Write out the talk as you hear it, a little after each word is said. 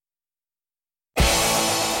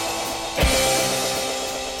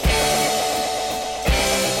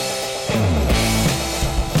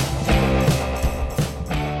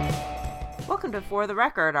Welcome to For the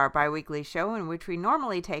Record, our bi-weekly show in which we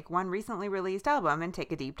normally take one recently released album and take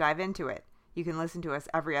a deep dive into it. You can listen to us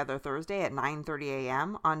every other Thursday at 9:30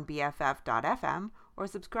 a.m. on BFF.fm or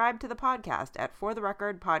subscribe to the podcast at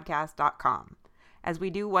fortherecordpodcast.com. As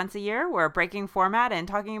we do once a year, we're breaking format and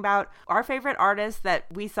talking about our favorite artists that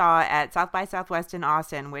we saw at South by Southwest in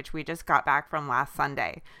Austin, which we just got back from last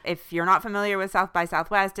Sunday. If you're not familiar with South by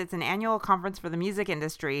Southwest, it's an annual conference for the music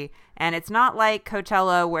industry, and it's not like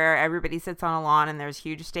Coachella where everybody sits on a lawn and there's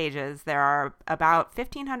huge stages. There are about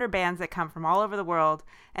 1,500 bands that come from all over the world,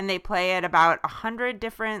 and they play at about 100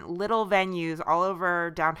 different little venues all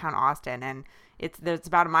over downtown Austin, and it's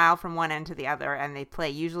about a mile from one end to the other, and they play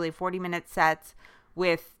usually 40-minute sets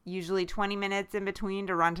with usually 20 minutes in between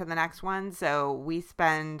to run to the next one. So we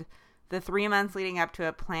spend the 3 months leading up to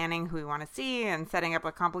it planning who we want to see and setting up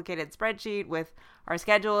a complicated spreadsheet with our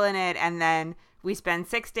schedule in it. And then we spend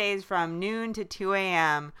 6 days from noon to 2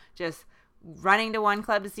 a.m. just running to one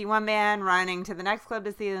club to see one band, running to the next club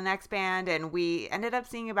to see the next band. And we ended up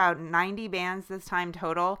seeing about 90 bands this time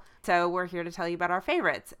total. So we're here to tell you about our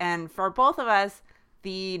favorites. And for both of us,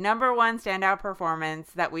 the number one standout performance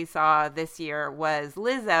that we saw this year was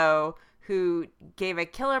Lizzo, who gave a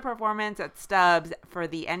killer performance at Stubbs for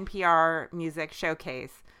the NPR Music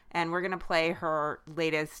Showcase. And we're going to play her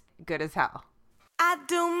latest, Good as Hell. I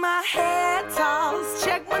do my hair toss,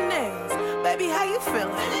 check my nails. Baby, how you feeling?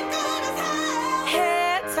 Good as hell.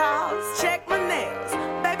 Hair toss, check my nails.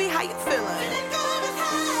 Baby, how you feeling? Good as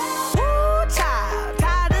hell. Woo, child,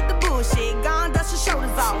 tired of the bullshit. Gone, dust your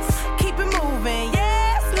shoulders off. Keep it moving,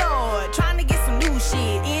 yes, Lord. Trying to get some new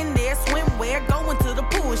shit in there. Swimwear, going to the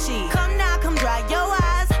pool shit. Come now, come dry your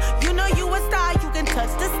eyes. You know you a star, you can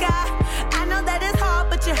touch the sky. I know that it's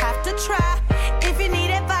hard, but you have to try. If you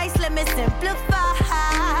need advice, let me simplify.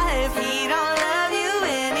 If he don't love you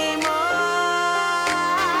anymore,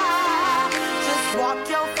 just walk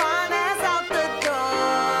your fine ass out the door.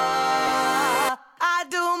 I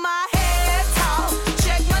do my hair talk,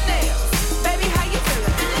 check my nails. Baby, how you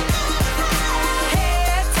feeling?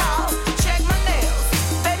 Hair talk, check my nails.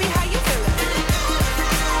 Baby, how you feeling?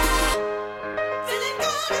 Feeling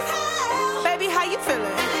good as hell. Baby, how you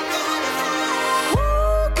feeling?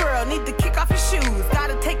 Woo, girl, need to kick off your shoes.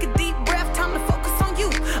 Gotta take a deep breath, time to focus on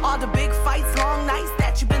you. All the big fights, long nights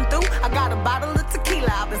that you've been through. I got a bottle of tequila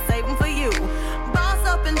I've been saving for you. Boss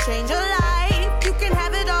up and change your life. You can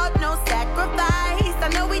have it all, no sacrifice. I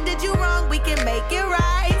know we did you wrong, we can make it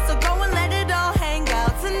right. So go and let it all hang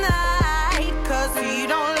out tonight. Cause he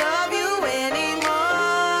don't love you anymore.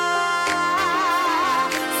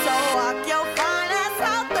 So walk your fine ass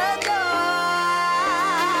out the door.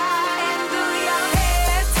 And do your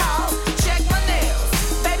hair talk, check my nails.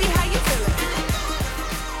 Baby, how you feeling?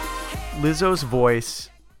 Lizzo's voice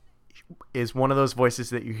is one of those voices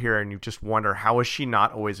that you hear and you just wonder, how is she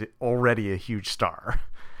not already a huge star?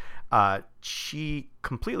 She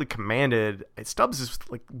completely commanded. Stubbs is,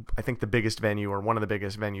 like, I think the biggest venue or one of the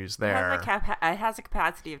biggest venues there. It has a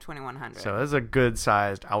capacity of 2,100. So it's a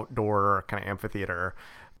good-sized outdoor kind of amphitheater.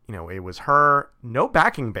 You know, it was her, no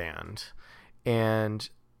backing band, and,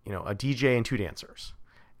 you know, a DJ and two dancers.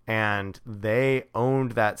 And they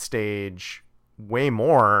owned that stage way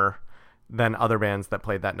more than other bands that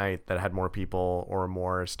played that night that had more people or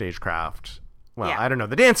more stagecraft. Well, Yeah. I don't know.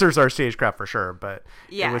 The dancers are stagecraft for sure, but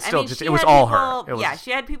Yeah, it was still she it was had all people- her. It was, Yeah,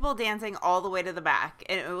 she had people dancing all the way to the back,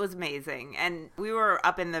 and it was amazing. And we were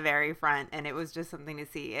up in the very front, and it was just something to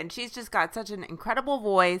see. And she's just got such an incredible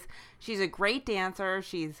voice. She's a great dancer.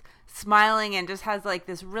 She's smiling and just has, like,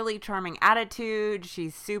 this really charming attitude.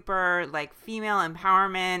 She's super, like, female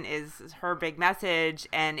empowerment is her big message.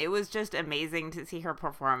 And it was just amazing to see her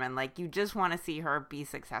perform. And, like, you just want to see her be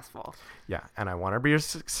successful. Yeah, and I want her to be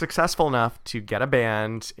successful enough to get a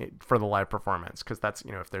band for the live performance, because that's,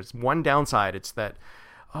 you know, if there's one downside, it's that,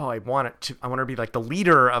 I want her to be like the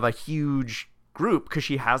leader of a huge group, because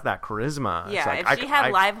she has that charisma. Yeah, like, if she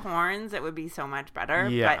had live horns, it would be so much better.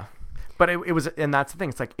 Yeah, but it was, and that's the thing.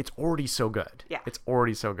 It's like, it's already so good. Yeah, it's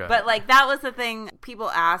already so good. But, like, that was the thing.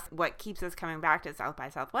 People ask what keeps us coming back to South by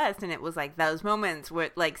Southwest, and it was like those moments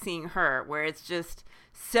with, like, seeing her, where it's just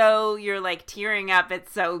so, you're, like, tearing up.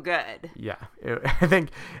 It's so good. Yeah, I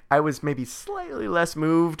think I was maybe slightly less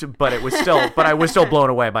moved, but it was still, but I was still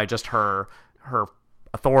blown away by just her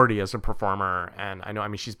authority as a performer. And I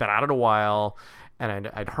mean, she's been at it a while,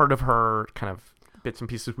 and I'd heard of her kind of bits and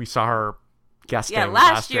pieces. We saw her guesting. Yeah,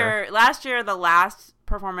 last year, the last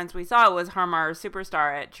performance we saw was Harmar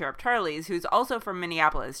Superstar at Cheer Up Charlie's, who's also from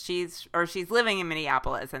Minneapolis. She's living in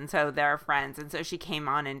Minneapolis, and so they're friends. And so she came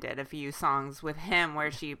on and did a few songs with him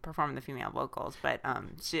where she performed the female vocals, but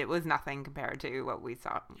it was nothing compared to what we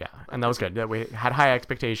saw. Yeah, and that was good. That we had high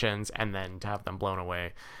expectations, and then to have them blown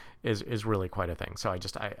away is really quite a thing. So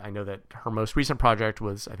I know that her most recent project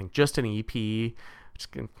was, I think, just an EP, which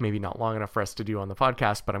is maybe not long enough for us to do on the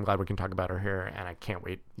podcast, but I'm glad we can talk about her here, and I can't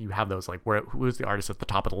wait. You have those, like, who is the artist at the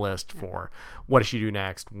top of the list for what does she do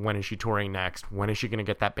next? When is she touring next? When is she going to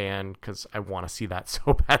get that band? Because I want to see that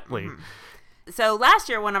so badly. Mm-hmm. So last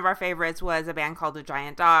year, one of our favorites was a band called The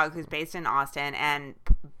Giant Dog, who's based in Austin, and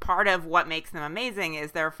part of what makes them amazing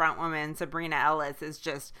is their frontwoman, Sabrina Ellis, is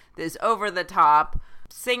just this over-the-top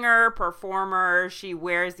singer, performer. She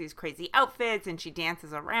wears these crazy outfits and she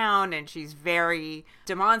dances around and she's very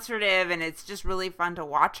demonstrative, and it's just really fun to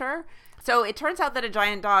watch her. So it turns out that A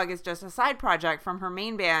Giant Dog is just a side project from her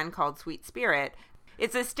main band called Sweet Spirit.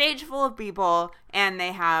 It's a stage full of people, and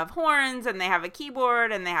they have horns and they have a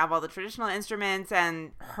keyboard and they have all the traditional instruments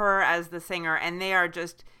and her as the singer, and they are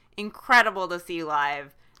just incredible to see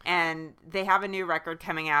live. And they have a new record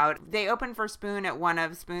coming out. They opened for Spoon at one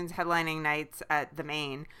of Spoon's headlining nights at the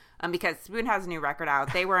Main, because Spoon has a new record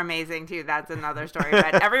out. They were amazing too. That's another story.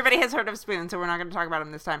 But everybody has heard of Spoon, so we're not going to talk about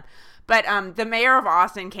them this time. But the mayor of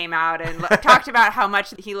Austin came out and talked about how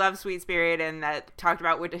much he loves Sweet Spirit, and that talked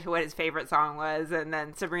about what his favorite song was. And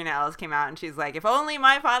then Sabrina Ellis came out and she's like, if only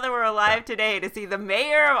my father were alive today to see the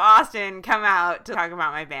mayor of Austin come out to talk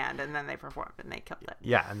about my band. And then they performed and they killed it.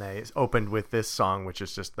 Yeah, and they opened with this song, which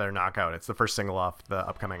is just their knockout. It's the first single off the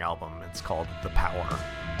upcoming album. It's called The Power.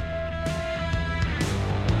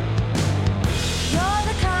 You're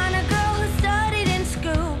the kind of girl who studied in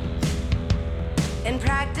school and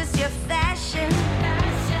practiced your fashion.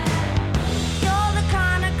 You're the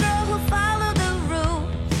kind of girl who followed the rules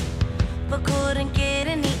but couldn't get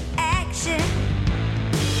any action.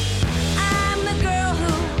 I'm the girl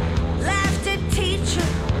who laughed at teacher,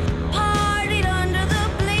 partied under the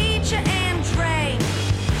bleacher, and drank.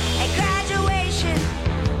 At graduation,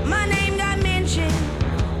 my name got mentioned.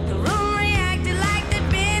 The room reacted like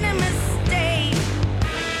there'd been a mistake.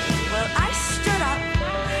 Well, I stood up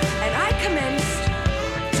and I commenced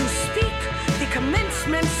to speak the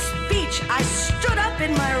commencement speech. I stood up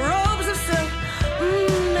in my robes of silk,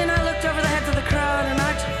 and I looked over the heads of the crowd and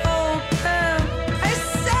I told them, I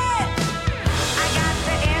said, I got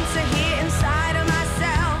the answer here inside of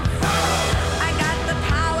myself. I got the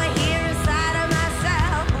power here inside of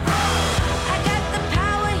myself. I got the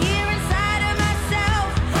power here inside of myself.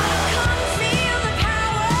 Come feel the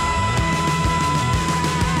power.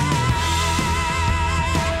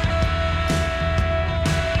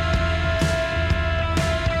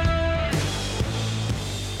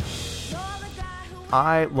 You're the guy who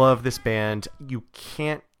I love this band.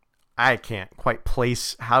 I can't quite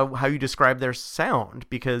place how you describe their sound,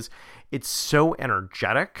 because it's so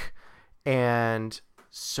energetic and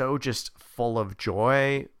so just full of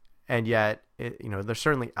joy, and yet there's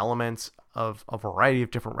certainly elements of a variety of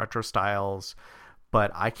different retro styles,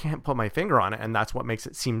 but I can't put my finger on it, and that's what makes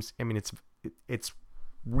it seems. I mean, it's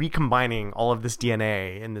recombining all of this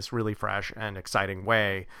DNA in this really fresh and exciting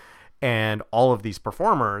way. And all of these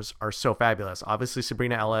performers are so fabulous. Obviously,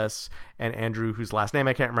 Sabrina Ellis and Andrew, whose last name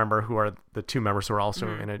I can't remember, who are the two members who are also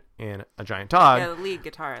in a Giant Dog. Yeah, the lead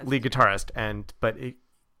guitarist. But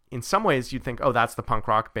in some ways, you'd think, oh, that's the punk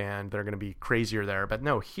rock band. They're going to be crazier there. But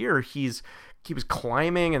no, here he was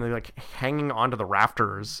climbing and like hanging onto the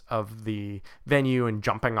rafters of the venue and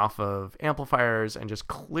jumping off of amplifiers and just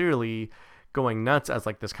clearly going nuts as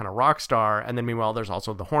like this kind of rock star. And then meanwhile, there's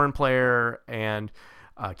also the horn player and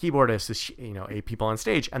keyboardist is, eight people on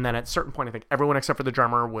stage. And then at a certain point, I think everyone except for the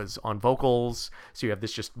drummer was on vocals. So you have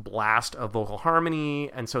this just blast of vocal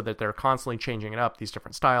harmony. And so that they're constantly changing it up, these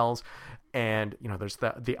different styles. And, there's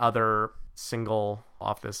the other single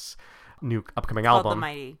off this new upcoming album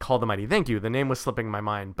called The Mighty. Thank you. The name was slipping my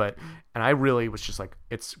mind, and I really was just like,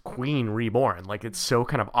 it's Queen reborn. Like, it's so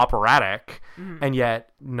kind of operatic and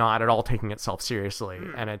yet not at all taking itself seriously.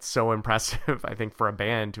 And it's so impressive, I think, for a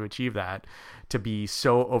band to achieve that, to be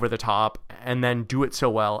so over the top and then do it so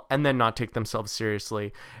well and then not take themselves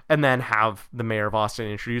seriously, and then have the mayor of Austin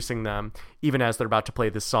introducing them even as they're about to play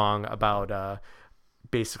this song about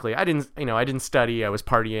basically, I didn't study, I was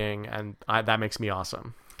partying, and that makes me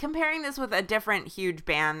awesome. Comparing this with a different huge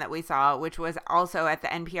band that we saw, which was also at the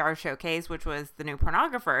NPR showcase, which was the New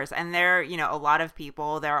Pornographers. And they're, a lot of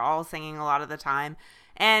people, they're all singing a lot of the time.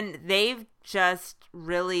 And they've just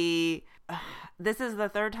really this is the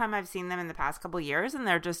third time I've seen them in the past couple years, and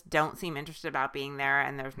they just don't seem interested about being there,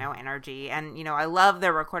 and there's no energy. And, you know, I love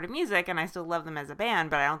their recorded music, and I still love them as a band,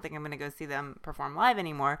 but I don't think I'm going to go see them perform live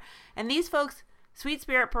anymore. And these folks, Sweet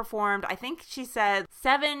Spirit performed, I think she said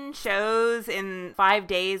 7 shows in 5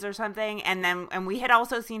 days or something, and we had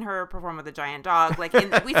also seen her perform with a Giant Dog. Like,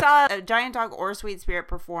 we saw a Giant Dog or Sweet Spirit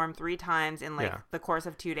perform 3 times in the course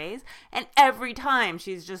of 2 days, and every time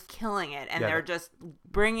she's just killing it, and they're just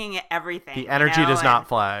bringing it everything. The energy does not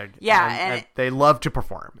flag. Yeah, and they love to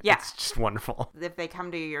perform. Yeah, it's just wonderful. If they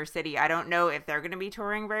come to your city, I don't know if they're going to be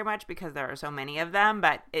touring very much because there are so many of them,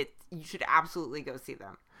 but you should absolutely go see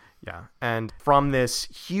them. Yeah. And from this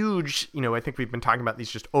huge, you know, I think we've been talking about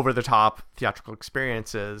these just over-the-top theatrical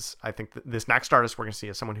experiences. I think this next artist we're going to see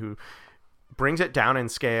is someone who brings it down in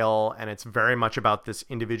scale, and it's very much about this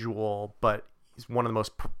individual, but he's one of the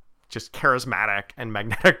most just charismatic and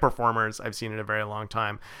magnetic performers I've seen in a very long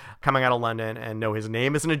time. Coming out of London, and no, his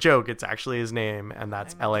name isn't a joke. It's actually his name, and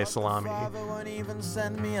that's L.A. Salami. Won't even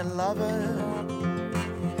send me a lover.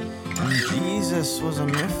 Jesus was a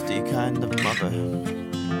nifty kind of mother.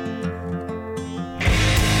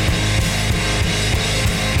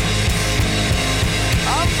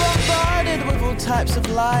 Bombarded with all types of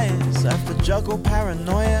lies. I have to juggle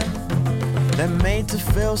paranoia. They're made to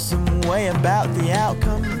feel some way about the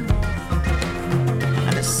outcome.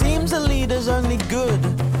 And it seems the leader's only good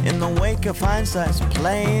in the wake of hindsight's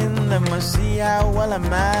plain. Then we'll see how well a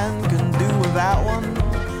man can do without one.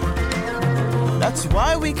 That's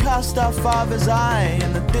why we cast our father's eye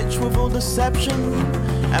in the ditch with all deception,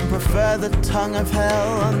 and prefer the tongue of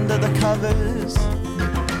hell under the covers.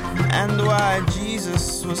 And why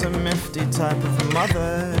Jesus was a mifty type of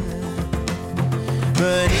mother,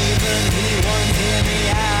 but even he won't hear me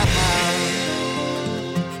out.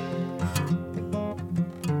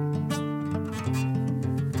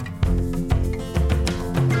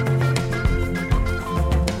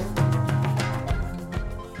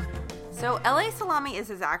 So L.A. Salami is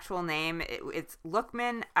his actual name. It's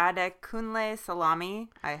Lukman Adekunle Salami.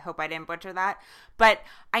 I hope I didn't butcher that. But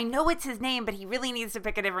I know it's his name, but he really needs to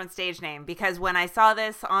pick a different stage name, because when I saw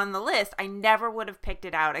this on the list, I never would have picked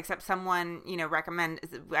it out except someone, you know,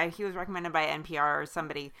 he was recommended by NPR or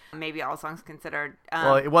somebody, maybe All Songs Considered.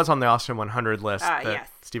 Well, it was on the Austin 100 list that yes.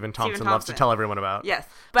 Stephen Thompson loves to tell everyone about. Yes.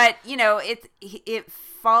 But, you know, it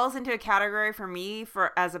falls into a category for me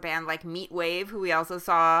as a band like Meat Wave, who we also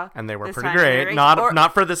saw. And they were pretty great.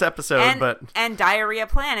 Not for this episode, and Diarrhea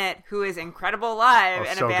Planet, who is incredible live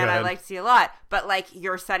and a band I like to see a lot. But like,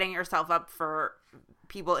 you're setting yourself up for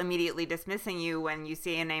people immediately dismissing you when you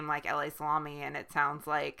see a name like L.A. Salami and it sounds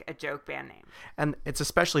like a joke band name. And it's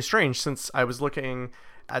especially strange since I was looking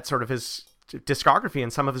at sort of his discography,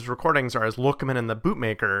 and some of his recordings are as Lookman and the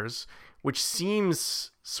Bootmakers, which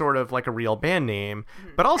seems sort of like a real band name,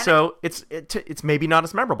 but also it's maybe not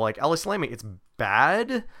as memorable. Like L.A. Salami, it's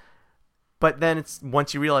bad, but then it's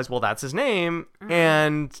once you realize, well, that's his name,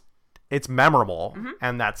 and it's memorable,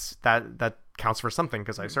 and that counts for something,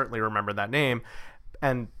 because I certainly remember that name.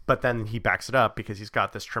 But then he backs it up because he's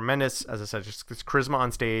got this tremendous, as I said, just this charisma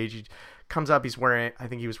on stage. He comes up, I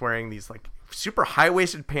think he was wearing these like super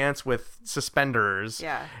high-waisted pants with suspenders.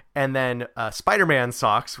 Yeah. And then Spider-Man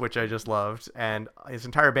socks, which I just loved. And his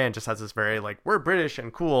entire band just has this very like, we're British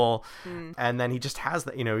and cool. And then he just has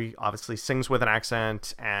that, you know, he obviously sings with an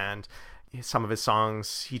accent, and some of his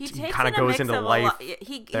songs, he kind of goes into life.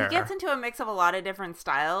 He gets into a mix of a lot of different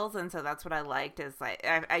styles, and so that's what I liked. Is like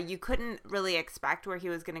you couldn't really expect where he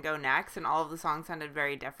was going to go next, and all of the songs sounded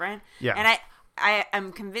very different. Yeah, and I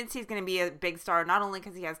am convinced he's going to be a big star, not only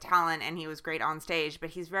because he has talent and he was great on stage, but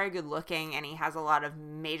he's very good looking, and he has a lot of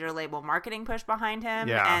major label marketing push behind him.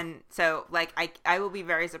 Yeah. And so like I will be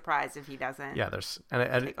very surprised if he doesn't. Yeah,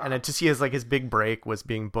 and to see his big break was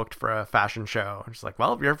being booked for a fashion show. I'm just like,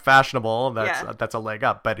 well, if you're fashionable, that's a leg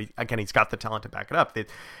up. But he's got the talent to back it up.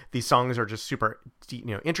 These songs are just super, you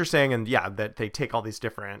know, interesting, and that they take all these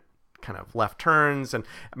different kind of left turns. And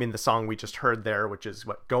I mean, the song we just heard there, which is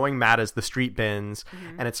Going Mad as the Street Bins,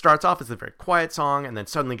 and it starts off as a very quiet song and then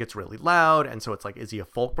suddenly gets really loud, and so it's like, is he a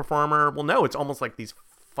folk performer? Well, no, it's almost like these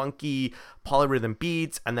funky polyrhythm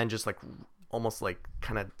beats, and then just like almost like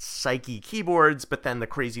kind of psyche keyboards, but then the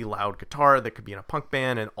crazy loud guitar that could be in a punk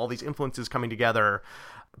band, and all these influences coming together.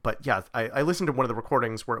 But yeah, I listened to one of the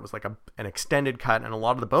recordings where it was like an extended cut, and a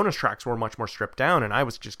lot of the bonus tracks were much more stripped down, and I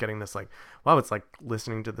was just getting this like, wow, it's like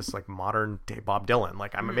listening to this like modern day Bob Dylan.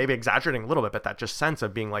 Like, I'm maybe exaggerating a little bit, but that just sense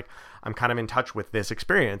of being like, I'm kind of in touch with this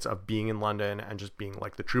experience of being in London and just being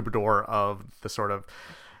like the troubadour of the sort of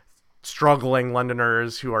struggling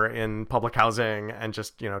Londoners who are in public housing and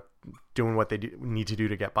just, doing what they need to do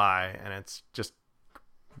to get by. And it's just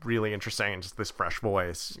really interesting, and just this fresh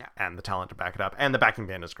voice and the talent to back it up. And the backing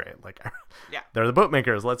band is great. Like, they're the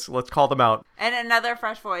Bootmakers. Let's call them out. And another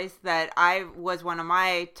fresh voice that was one of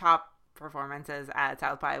my top performances at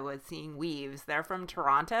South by was seeing Weaves. They're from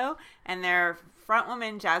Toronto, and their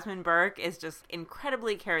frontwoman Jasmine Burke is just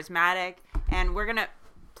incredibly charismatic. And we're gonna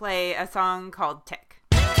play a song called Tick.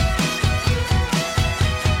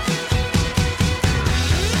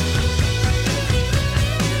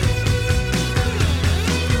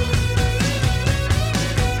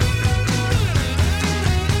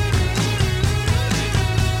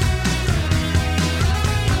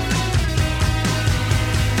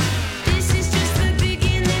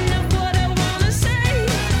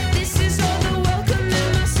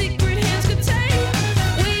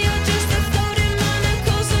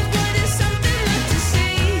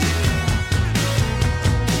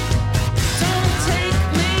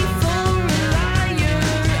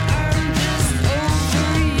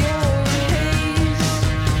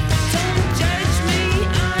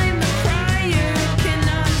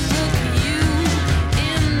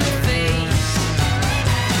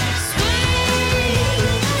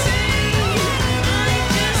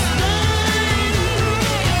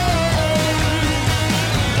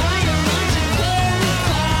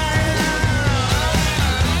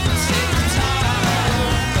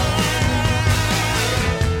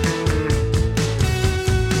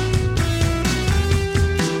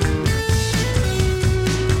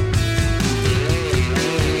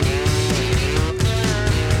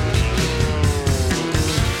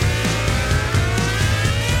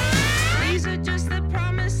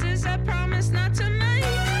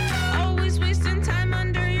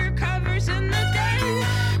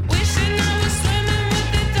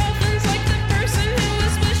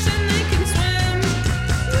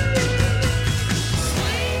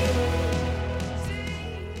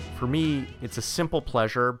 It's a simple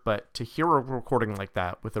pleasure, but to hear a recording like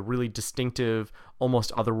that with a really distinctive,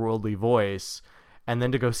 almost otherworldly voice, and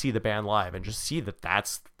then to go see the band live and just see that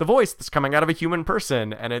that's the voice that's coming out of a human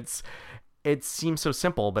person, and it seems so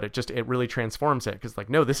simple, but it really transforms it, because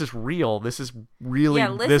no, this is real. This is really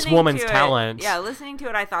this woman's talent. Listening to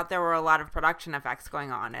it, I thought there were a lot of production effects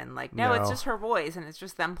going on, and no, it's just her voice, and it's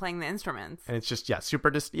just them playing the instruments. And it's just super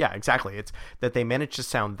exactly. It's that they managed to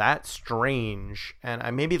sound that strange,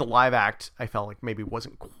 and maybe the live act I felt like maybe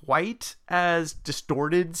wasn't quite as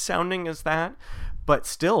distorted sounding as that, but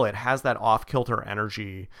still it has that off-kilter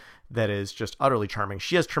energy that is just utterly charming.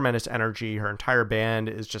 She has tremendous energy. Her entire band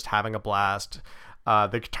is just having a blast.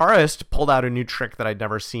 The guitarist pulled out a new trick that I'd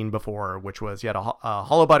never seen before, which was he had a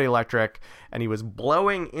hollow body electric, and he was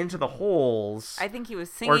blowing into the holes. I think he was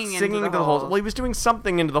singing into the holes. Well, he was doing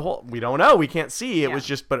something into the hole. We don't know. We can't see. It was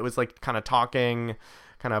kind of talking,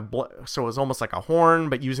 so it was almost like a horn,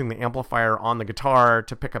 but using the amplifier on the guitar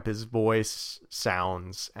to pick up his voice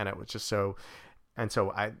sounds, and it was just so... And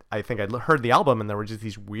so I think I heard the album, and there were just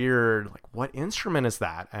these weird, what instrument is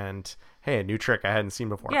that? And hey, a new trick I hadn't seen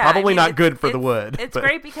before. Yeah, Probably not good for the wood. It's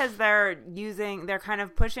great because they're kind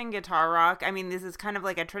of pushing guitar rock. I mean, this is kind of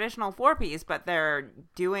like a traditional 4-piece, but they're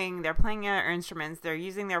playing their instruments. They're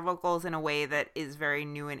using their vocals in a way that is very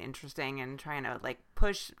new and interesting, and trying to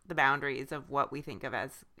push the boundaries of what we think of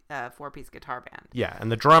as a 4-piece guitar band. Yeah,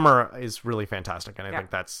 and the drummer is really fantastic, and I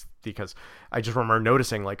think that's because I just remember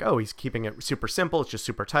noticing he's keeping it super simple, it's just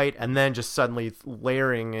super tight, and then just suddenly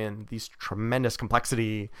layering in these tremendous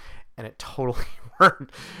complexity, and it totally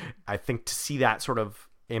worked. I think to see that sort of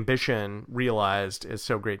ambition realized is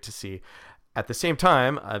so great to see. At the same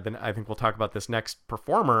time, then I think we'll talk about this next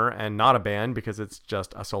performer, and not a band because it's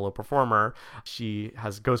just a solo performer. She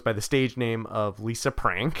goes by the stage name of Lisa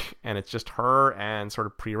Prank, and it's just her and sort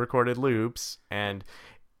of pre-recorded loops, and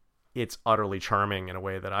it's utterly charming in a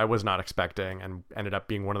way that I was not expecting, and ended up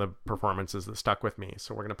being one of the performances that stuck with me.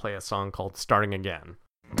 So we're going to play a song called Starting Again.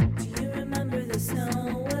 Do you remember the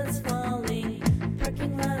snow was falling?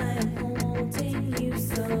 Parking lot, I'm holding you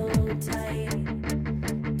so tight.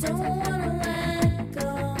 Don't wanna let go.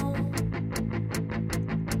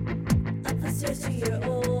 Up the stairs to your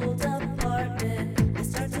old apartment, I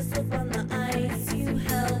start to slip on the ice. You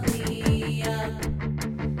held me up.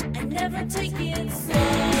 I never take it slow.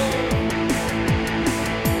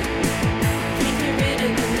 Can't get rid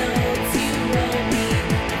of the notes you wrote me.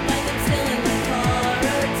 I find them still in my car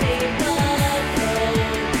or tape of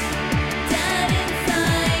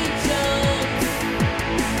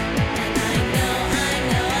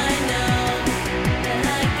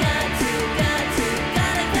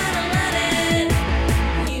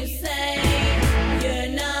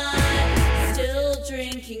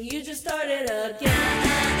started again.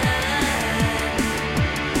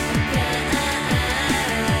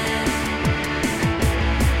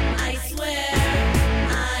 I swear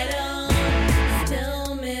I don't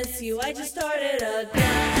still miss you. I just started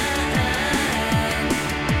again.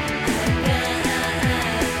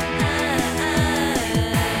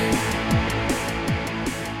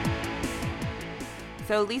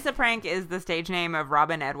 So Lisa Prank is the stage name of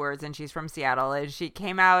Robin Edwards, and she's from Seattle. And she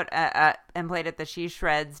came out and played at the She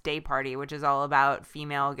Shreds Day Party, which is all about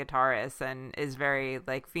female guitarists and is very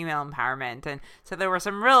like female empowerment. And so there were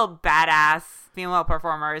some real badass female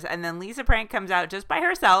performers. And then Lisa Prank comes out just by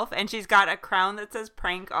herself, and she's got a crown that says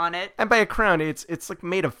Prank on it. And by a crown, it's like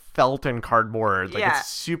made of felt and cardboard. Like Yeah. it's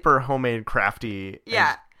super homemade, crafty.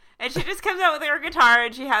 Yeah. And she just comes out with her guitar,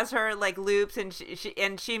 and she has her like loops, and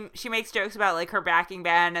she makes jokes about like her backing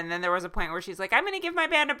band. And then there was a point where she's like, "I'm gonna give my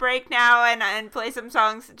band a break now and play some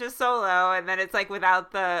songs just solo." And then it's like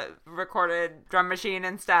without the recorded drum machine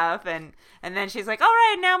and stuff. And then she's like, "All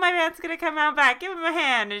right, now my band's gonna come out back. Give them a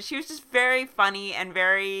hand." And she was just very funny and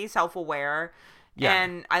very self-aware. Yeah.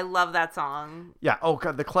 And I love that song. Yeah. Oh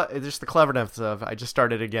god, just the cleverness of I just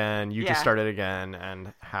started again. You Yeah. just started again,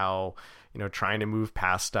 and how trying to move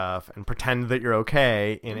past stuff and pretend that you're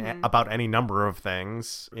okay in about any number of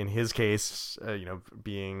things. In his case,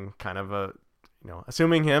 being kind of a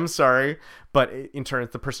assuming him, sorry, but in turn,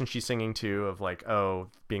 the person she's singing to of like,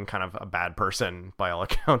 being kind of a bad person by all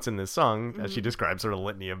accounts in this song, as she describes her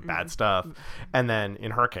litany of bad stuff, and then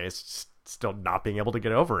in her case, still not being able to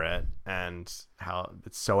get over it, and how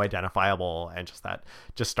it's so identifiable, and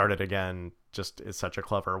just started again just is such a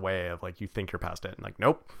clever way of like, you think you're past it and like,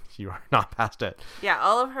 nope, you are not past it. Yeah,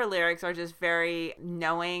 all of her lyrics are just very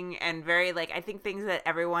knowing and very like, I think things that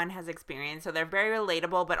everyone has experienced. So they're very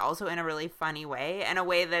relatable, but also in a really funny way, and a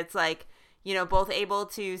way that's like, both able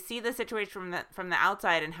to see the situation from the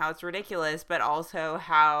outside and how it's ridiculous, but also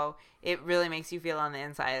how it really makes you feel on the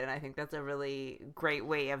inside. And I think that's a really great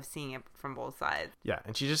way of seeing it from both sides. Yeah,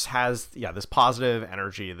 and she just has this positive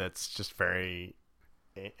energy that's just very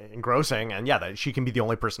engrossing, and that she can be the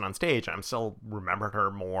only person on stage. I'm still remembering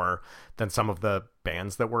her more than some of the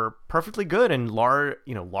bands that were perfectly good and large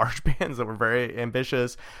bands that were very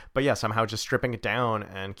ambitious, but somehow just stripping it down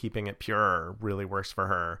and keeping it pure really works for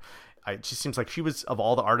her. It just seems like she was, of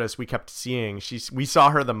all the artists we kept seeing, we saw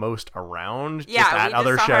her the most around. Yeah, just at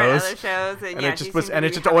other shows. And it just was, and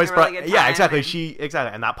it just always brought, exactly.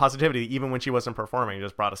 And that positivity, even when she wasn't performing,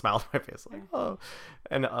 just brought a smile to my face. Like, oh,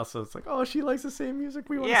 and also it's like, oh, she likes the same music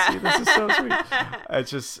we want to see. This is so sweet. It's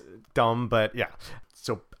just dumb, but yeah.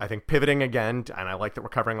 So I think pivoting again, and I like that we're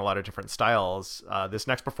covering a lot of different styles. This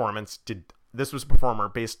next performance this was a performer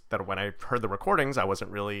based that when I heard the recordings, I wasn't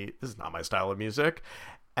really, this is not my style of music,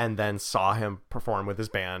 and then saw him perform with his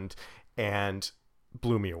band and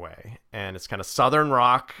blew me away. And it's kind of Southern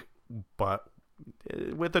rock, but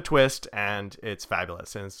with a twist, and it's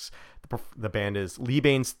fabulous. And the band is Lee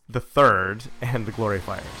Baines III and the Glory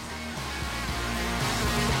Fires.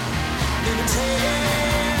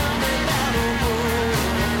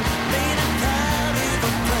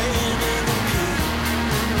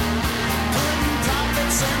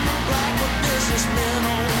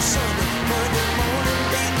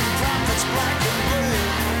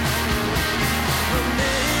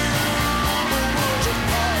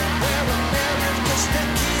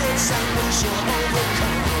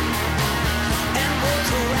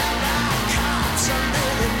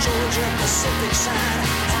 Pacific side,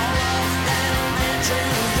 all off down into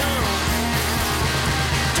young.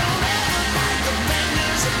 Don't ever fight the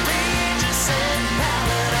benders of being just so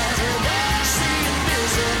proud as you watch the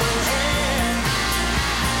invisible hand.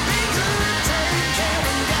 Be good, take care,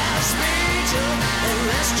 and Godspeed you,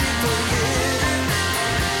 unless you forget.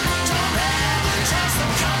 Don't ever trust the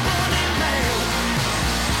company man.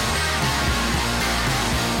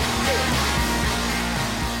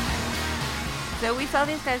 So we saw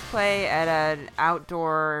these guys play at an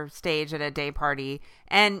outdoor stage at a day party,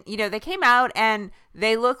 and they came out and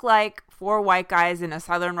they look like four white guys in a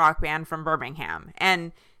Southern rock band from Birmingham,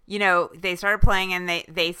 and they started playing, and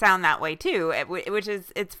they sound that way too, which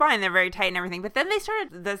is, it's fine, they're very tight and everything, but then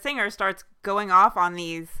the singer starts going off on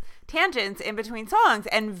these tangents in between songs,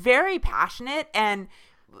 and very passionate, and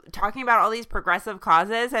talking about all these progressive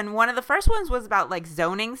causes. And one of the first ones was about like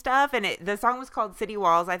zoning stuff, and the song was called City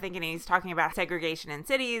Walls, I think, and he's talking about segregation in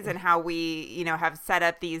cities and how we have set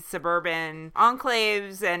up these suburban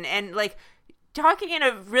enclaves, and like talking in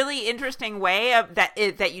a really interesting way of that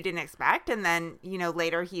you didn't expect. And then, you know,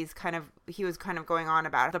 later he was kind of going on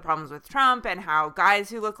about the problems with Trump and how guys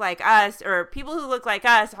who look like us, or people who look like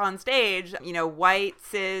us on stage, you know, white,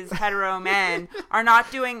 cis, hetero men are not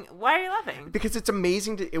doing. Why are you laughing? Because it's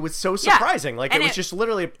amazing. It was so surprising. Like, And it was just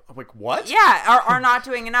literally like, what? Yeah, are not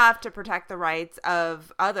doing enough to protect the rights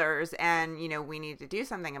of others. And, you know, we need to do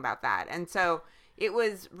something about that. And so it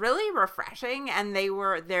was really refreshing, and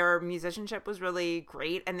their musicianship was really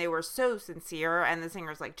great, and they were so sincere, and the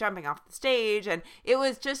singers like jumping off the stage, and it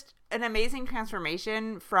was just an amazing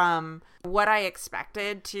transformation from what I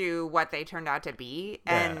expected to what they turned out to be.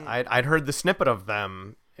 And yeah, I'd heard the snippet of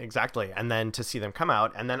them. Exactly. And then to see them come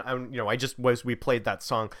out, and then, you know, we played that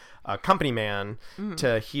song, Company Man,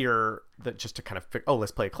 to hear that, just to kind of,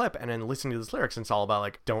 let's play a clip, and then listening to those lyrics, and it's all about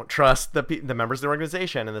like, don't trust the members of the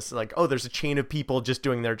organization. And this is like, there's a chain of people just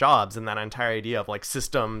doing their jobs. And that entire idea of like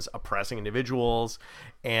systems oppressing individuals,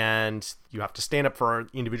 and you have to stand up for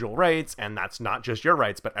individual rights. And that's not just your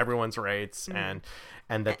rights, but everyone's rights. And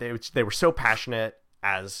that they were so passionate,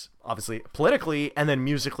 as obviously politically and then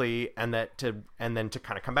musically, and then to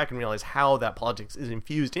kind of come back and realize how that politics is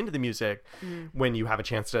infused into the music when you have a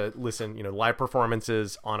chance to listen. You know, live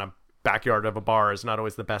performances on a backyard of a bar is not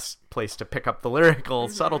always the best place to pick up the lyrical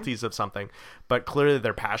subtleties of something, but clearly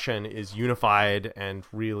their passion is unified and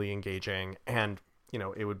really engaging. And you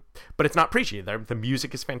know, but it's not preachy. The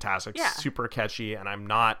music is fantastic, super catchy, and I'm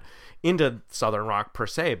not into Southern rock per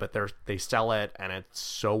se, but they sell it, and it's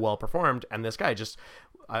so well performed. And this guy just,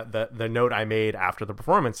 the note I made after the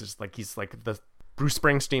performance is like, he's like the Bruce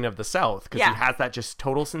Springsteen of the South, because he has that just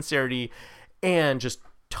total sincerity and just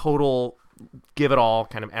total give it all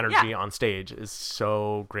kind of energy on stage. Is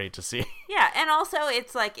so great to see. Yeah, and also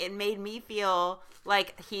it's like, it made me feel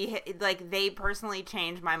like they personally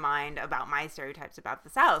changed my mind about my stereotypes about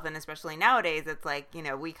the South. And especially nowadays, it's like, you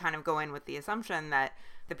know, we kind of go in with the assumption that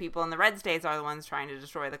the people in the red states are the ones trying to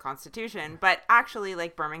destroy the Constitution. But actually,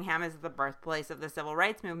 like, Birmingham is the birthplace of the civil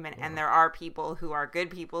rights movement. And there are people who are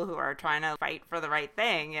good people who are trying to fight for the right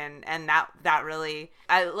thing. And that really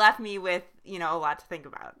left me with, you know, a lot to think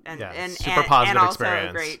about. And super positive and also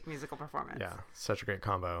experience. A great musical performance. Yeah, such a great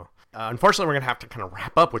combo. Unfortunately, we're going to have to kind of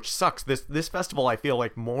wrap up, which sucks. This festival, I feel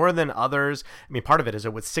like more than others, I mean, part of it is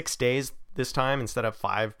it was 6 days this time instead of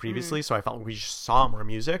 5 previously, so I felt like we just saw more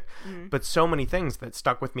music, but so many things that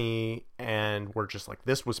stuck with me and were just like,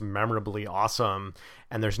 this was memorably awesome,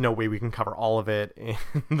 and there's no way we can cover all of it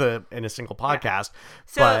in a single podcast.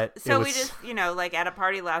 So we just, you know, like at a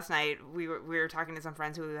party last night, we were talking to some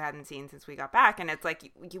friends who we hadn't seen since we got back, and it's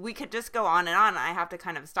like, we could just go on, and I have to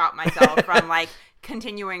kind of stop myself from like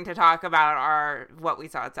continuing to talk about what we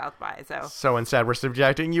saw at South by. So instead, we're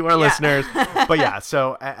subjecting you, our listeners. But yeah,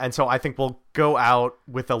 so I think we'll go out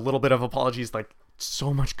with a little bit of apologies, like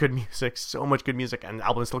so much good music and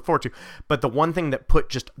albums to look forward to. But the one thing that put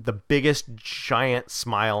just the biggest giant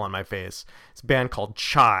smile on my face is a band called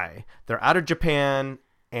Chai. They're out of Japan,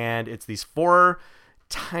 and it's these 4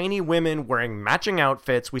 tiny women wearing matching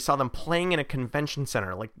outfits. We saw them playing in a convention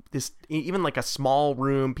center, like this, even like a small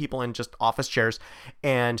room, people in just office chairs,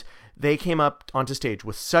 and they came up onto stage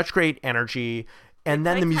with such great energy. And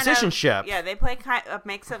then the musicianship. They play a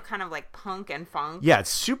mix of kind of like punk and funk. Yeah,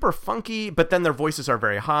 it's super funky, but then their voices are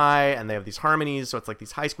very high, and they have these harmonies, so it's like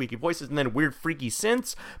these high squeaky voices, and then weird freaky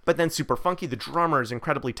synths, but then super funky. The drummer is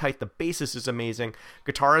incredibly tight. The bassist is amazing.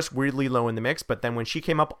 Guitarist weirdly low in the mix, but then when she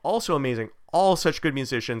came up, also amazing. All such good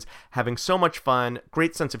musicians, having so much fun,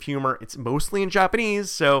 great sense of humor. It's mostly in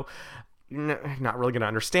Japanese, so not really going to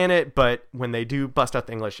understand it, but when they do bust out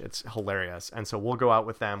the English, it's hilarious. And so we'll go out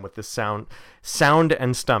with them with this sound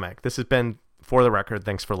and stomach. This has been For the Record.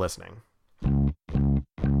 Thanks for listening.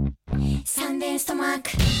 Sound and Stomach.